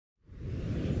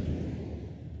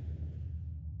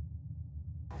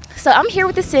So I'm here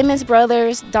with the Simmons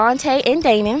brothers, Dante and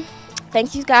Damon.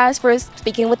 Thank you guys for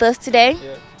speaking with us today.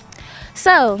 Yeah.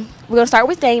 So we're gonna start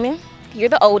with Damon. You're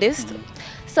the oldest.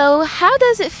 So how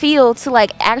does it feel to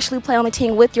actually play on the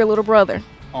team with your little brother?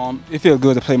 It feels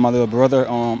good to play my little brother.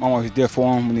 I'm always there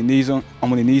for him when he needs him.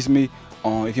 When he needs me.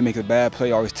 If he makes a bad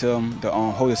play, I always tell him to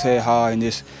hold his head high and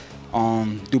just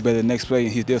do better the next play.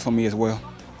 And he's there for me as well.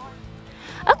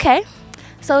 Okay.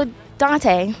 So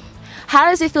Dante, how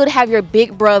does it feel to have your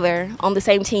big brother on the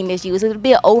same team as you? Is it a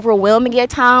bit overwhelming at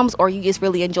times, or you just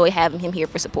really enjoy having him here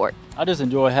for support? I just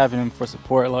enjoy having him for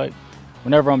support. Like,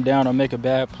 whenever I'm down or make a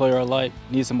bad play or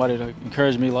need somebody to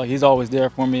encourage me, he's always there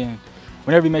for me. And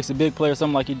whenever he makes a big play or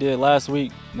something like he did last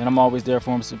week, then I'm always there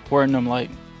for him, supporting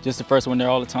him, just the first one there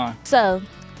all the time. So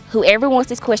whoever wants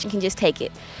this question can just take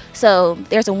it. So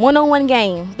there's a one-on-one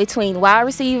game between wide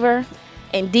receiver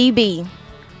and DB.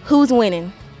 Who's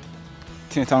winning?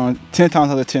 10 times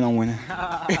out of 10, I'm winning.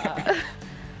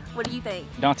 What do you think?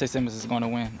 Dante Simmons is going to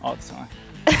win all the time.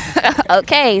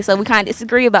 Okay, so we kind of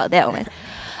disagree about that one.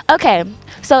 Okay,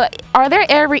 so are there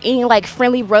ever any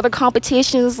friendly brother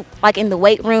competitions in the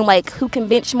weight room, who can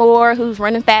bench more, who's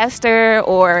running faster,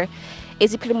 or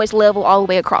is it pretty much level all the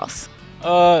way across?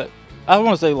 I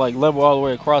want to say level all the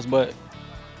way across, but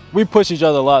we push each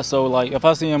other a lot. So if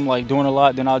I see him doing a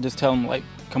lot, then I'll just tell him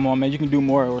come on man, you can do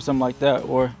more or something like that.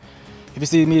 Or if he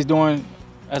sees me doing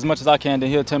as much as I can, then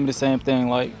he'll tell me the same thing.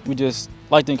 We just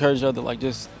like to encourage each other,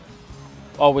 just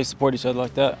always support each other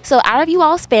like that. So out of you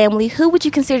all's family, who would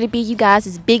you consider to be you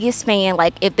guys' biggest fan?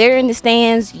 If they're in the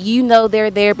stands,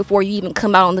 they're there before you even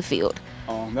come out on the field.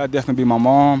 That'd definitely be my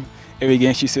mom. Every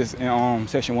game she sits in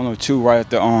section 102 right at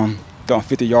the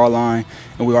 50-yard line,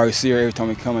 and we always see her every time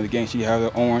we come to the game. She has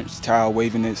an orange towel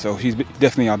waving it, so she's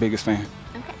definitely our biggest fan.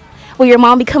 Okay. Will your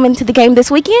mom be coming to the game this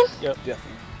weekend? Yep, definitely.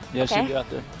 Yeah, okay. She'll be out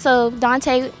there. So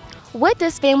Dante, what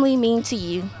does family mean to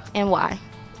you and why?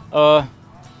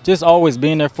 Just always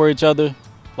being there for each other,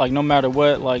 no matter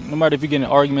what, no matter if you get in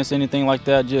arguments, anything like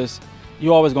that,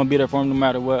 you always gonna be there for them no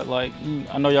matter what.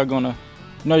 I know you're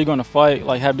gonna fight,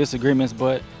 have disagreements,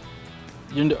 but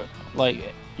you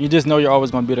just know you're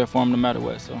always gonna be there for them no matter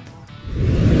what. So.